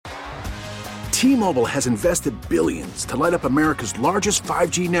T-Mobile has invested billions to light up America's largest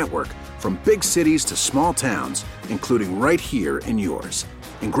 5G network, from big cities to small towns, including right here in yours.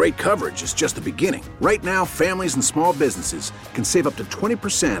 And great coverage is just the beginning. Right now, families and small businesses can save up to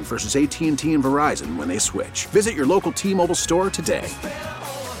 20% versus AT&T and Verizon when they switch. Visit your local T-Mobile store today.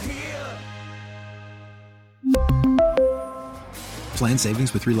 Plan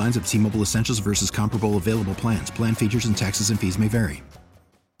savings with 3 lines of T-Mobile Essentials versus comparable available plans. Plan features and taxes and fees may vary.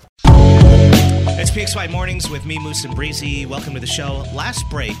 It's PXY Mornings with me, Moose, and Breezy. Welcome to the show. Last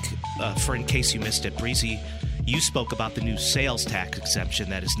break, for in case you missed it, Breezy, you spoke about the new sales tax exemption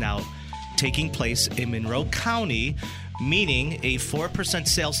that is now taking place in Monroe County, meaning a 4%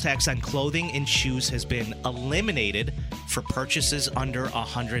 sales tax on clothing and shoes has been eliminated for purchases under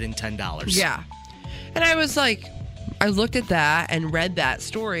 $110. Yeah. And I was like, I looked at that and read that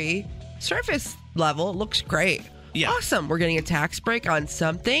story. Surface level, it looks great. Yeah. Awesome. We're getting a tax break on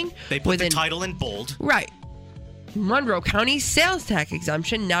something. They put the title in bold. Right. Monroe County sales tax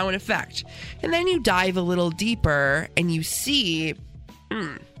exemption now in effect. And then you dive a little deeper and you see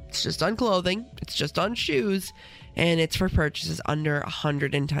it's just on clothing, it's just on shoes, and it's for purchases under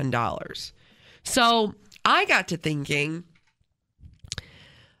 $110. So I got to thinking,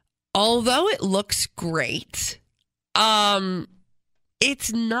 although it looks great,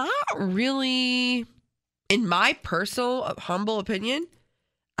 it's not really, in my personal humble opinion,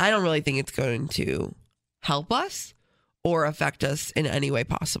 I don't really think it's going to help us or affect us in any way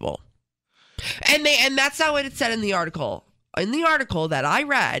possible. And that's not what it said in the article. In the article that I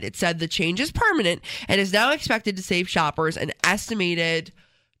read, it said the change is permanent and is now expected to save shoppers an estimated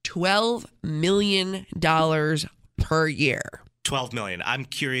 $12 million per year. 12 million. I'm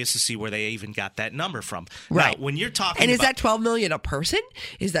curious to see where they even got that number from. Right. Now, when you're talking and is that 12 million a person?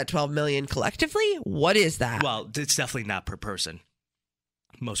 Is that 12 million collectively? What is that? Well, it's definitely not per person.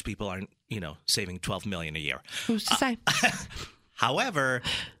 Most people aren't, saving 12 million a year. Who's to say? However,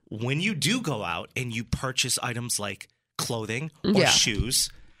 when you do go out and you purchase items like clothing or shoes,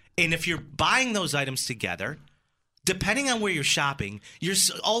 and if you're buying those items together, depending on where you're shopping, you're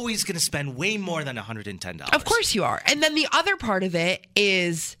always going to spend way more than $110. Of course you are. And then the other part of it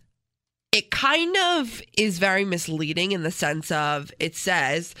is it kind of is very misleading in the sense of it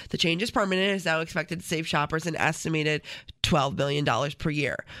says the change is permanent and is now expected to save shoppers an estimated $12 million per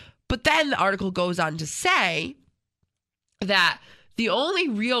year. But then the article goes on to say that the only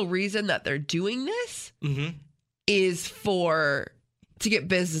real reason that they're doing this is to get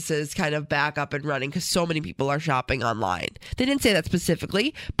businesses kind of back up and running because so many people are shopping online. They didn't say that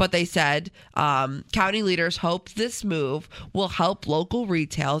specifically, but they said county leaders hope this move will help local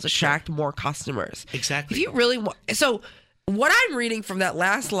retailers attract more customers. Exactly. If you really want, so what I'm reading from that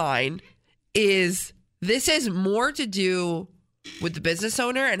last line is this is more to do with the business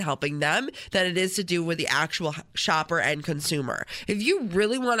owner and helping them than it is to do with the actual shopper and consumer. If you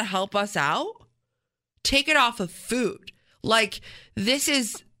really want to help us out, take it off of food. Like, this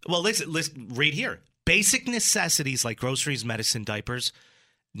is... Well, listen, right here. Basic necessities like groceries, medicine, diapers,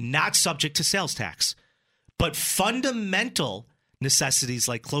 not subject to sales tax. But fundamental necessities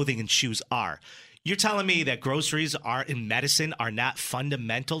like clothing and shoes are. You're telling me that groceries and medicine are not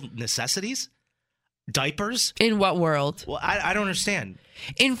fundamental necessities? Diapers? In what world? Well, I don't understand.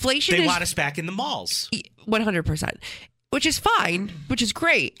 Inflation They want us back in the malls. 100%. Which is fine, which is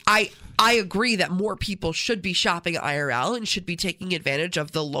great. I agree that more people should be shopping IRL and should be taking advantage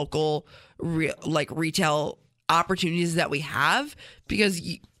of the local retail opportunities that we have because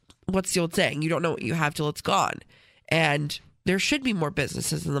what's the old saying? You don't know what you have till it's gone. And there should be more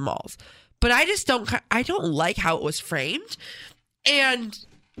businesses in the malls. But I don't like how it was framed. And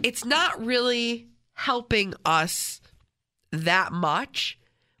it's not really helping us that much.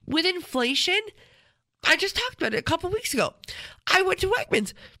 With inflation, I just talked about it a couple weeks ago. I went to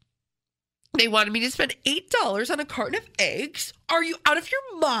Wegmans. They wanted me to spend $8 on a carton of eggs. Are you out of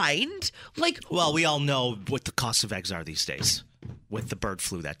your mind? Well, we all know what the cost of eggs are these days with the bird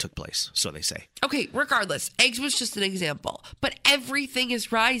flu that took place, so they say. Okay, regardless, eggs was just an example, but everything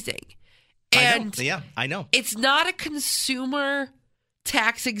is rising. And I know. It's not a consumer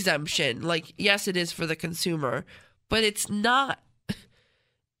tax exemption. Yes, it is for the consumer, but it's not.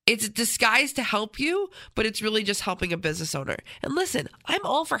 It's disguised to help you, but it's really just helping a business owner. And listen, I'm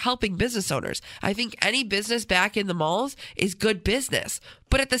all for helping business owners. I think any business back in the malls is good business.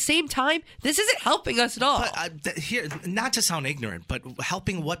 But at the same time, this isn't helping us at all. But here, not to sound ignorant, but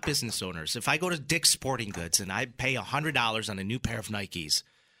helping what business owners? If I go to Dick's Sporting Goods and I pay $100 on a new pair of Nikes,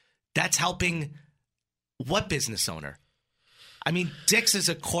 that's helping what business owner? I mean, Dick's is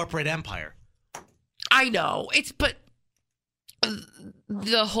a corporate empire. I know. But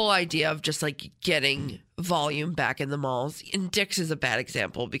the whole idea of just like getting volume back in the malls, and Dick's is a bad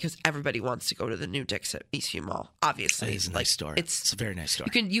example because everybody wants to go to the new Dick's at Eastview Mall. Obviously, It is a nice store. It's a very nice store.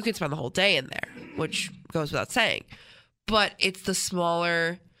 You can spend the whole day in there, which goes without saying. But it's the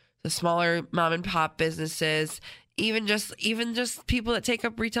smaller mom and pop businesses, even just people that take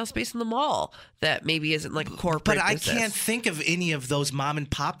up retail space in the mall that maybe isn't like a corporate But I business. can't think of any of those mom and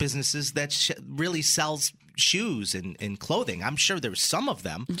pop businesses that really sells shoes and clothing. I'm sure there's some of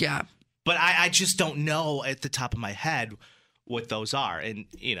them. Yeah. But I just don't know at the top of my head what those are. And,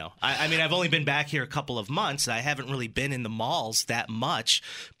 I mean, I've only been back here a couple of months. I haven't really been in the malls that much.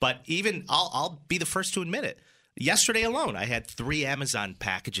 But even I'll be the first to admit it. Yesterday alone, I had 3 Amazon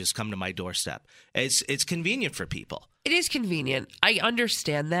packages come to my doorstep. It's convenient for people. It is convenient. I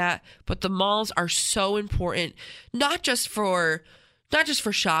understand that, but the malls are so important, not just for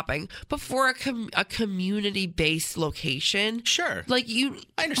shopping, but for a community-based location. Sure. Like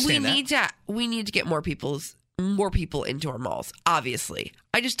I understand we need to get more people into our malls, obviously.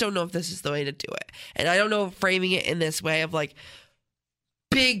 I just don't know if this is the way to do it. And I don't know if framing it in this way of like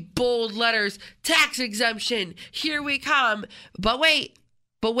big bold letters, tax exemption, here we come. But wait,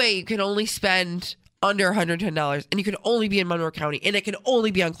 you can only spend under $110 and you can only be in Monroe County and it can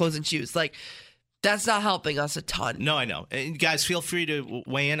only be on clothes and shoes. Like, that's not helping us a ton. No, I know. And guys, feel free to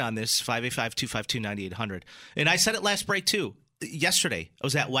weigh in on this, 585-252-9800. And I said it last break, too. Yesterday, I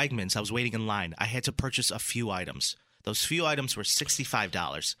was at Wegmans. I was waiting in line. I had to purchase a few items. Those few items were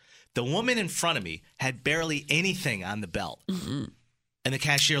 $65. The woman in front of me had barely anything on the belt. Mm-hmm. And the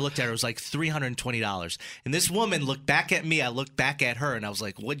cashier looked at her. It was like $320. And this woman looked back at me. I looked back at her, and I was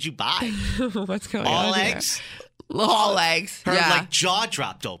like, what'd you buy? What's going on All here? eggs? All eggs. Her yeah. jaw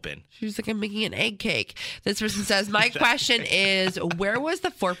dropped open. She was like, I'm making an egg cake. This person says, my question is, where was the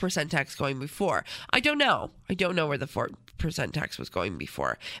 4% tax going before? I don't know. I don't know where the 4% tax was going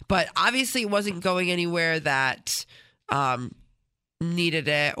before. But obviously it wasn't going anywhere that needed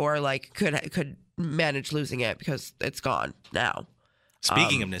it or like could manage losing it because it's gone now.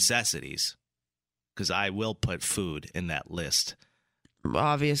 Speaking of necessities, because I will put food in that list.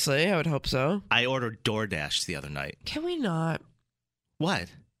 Obviously, I would hope so. I ordered DoorDash the other night. Can we not? What?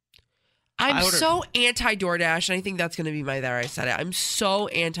 I'm so anti-DoorDash, and I think that's going to be there I said it. I'm so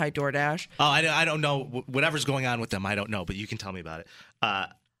anti-DoorDash. Oh, I don't know. Whatever's going on with them, I don't know, but you can tell me about it.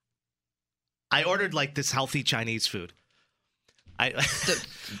 I ordered like this healthy Chinese food.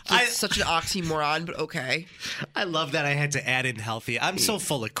 It's such an oxymoron, but okay. I love that I had to add in healthy. I'm so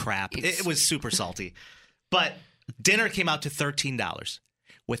full of crap. It was super salty. But dinner came out to $13.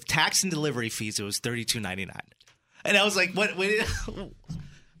 With tax and delivery fees, it was $32.99. And I was like, what?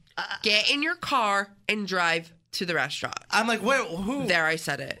 Get in your car and drive to the restaurant. I'm like, who? There, I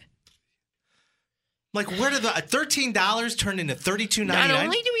said it. Like, where did the $13 turn into $32.99? Not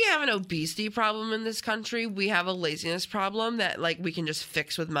only do we have an obesity problem in this country, we have a laziness problem that, like, we can just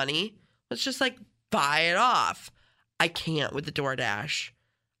fix with money. Let's just, like, buy it off. I can't with the DoorDash.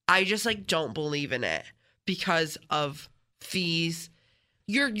 I just, like, don't believe in it because of fees.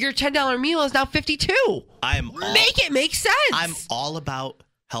 Your $10 meal is now $52. Make it make sense. I'm all about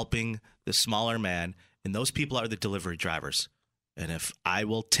helping the smaller man, and those people are the delivery drivers. And if I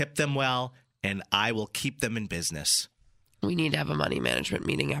will tip them well, and I will keep them in business. We need to have a money management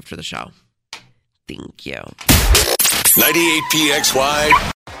meeting after the show. Thank you.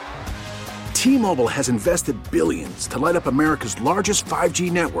 98PXY. T-Mobile has invested billions to light up America's largest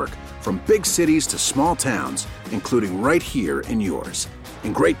 5G network, from big cities to small towns, including right here in yours.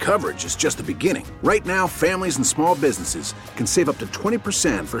 And great coverage is just the beginning. Right now, families and small businesses can save up to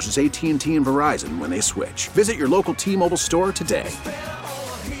 20% versus AT&T and Verizon when they switch. Visit your local T-Mobile store today.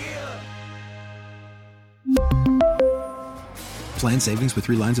 Plan savings with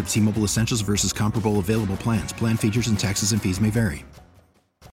 3 lines of T-Mobile Essentials versus comparable available plans. Plan features and taxes and fees may vary.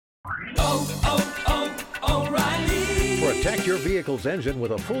 O'Reilly. Protect your vehicle's engine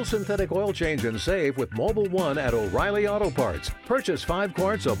with a full synthetic oil change and save with Mobil 1 at O'Reilly Auto Parts. Purchase 5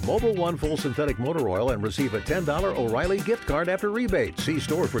 quarts of Mobil 1 full synthetic motor oil and receive a $10 O'Reilly gift card after rebate. See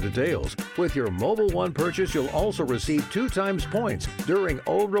store for details. With your Mobil 1 purchase, you'll also receive 2 times points during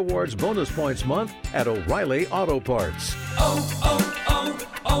O Rewards Bonus Points Month at O'Reilly Auto Parts.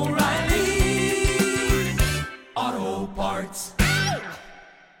 O'Reilly Auto Parts.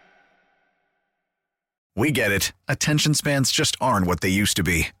 We get it. Attention spans just aren't what they used to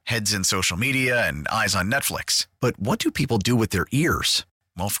be. Heads in social media and eyes on Netflix. But what do people do with their ears?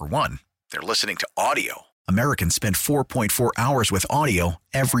 Well, for one, they're listening to audio. Americans spend 4.4 hours with audio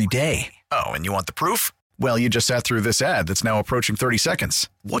every day. Oh, and you want the proof? Well, you just sat through this ad that's now approaching 30 seconds.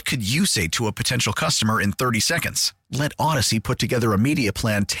 What could you say to a potential customer in 30 seconds? Let Odyssey put together a media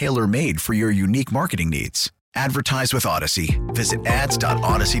plan tailor-made for your unique marketing needs. Advertise with Odyssey. Visit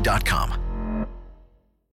ads.odyssey.com.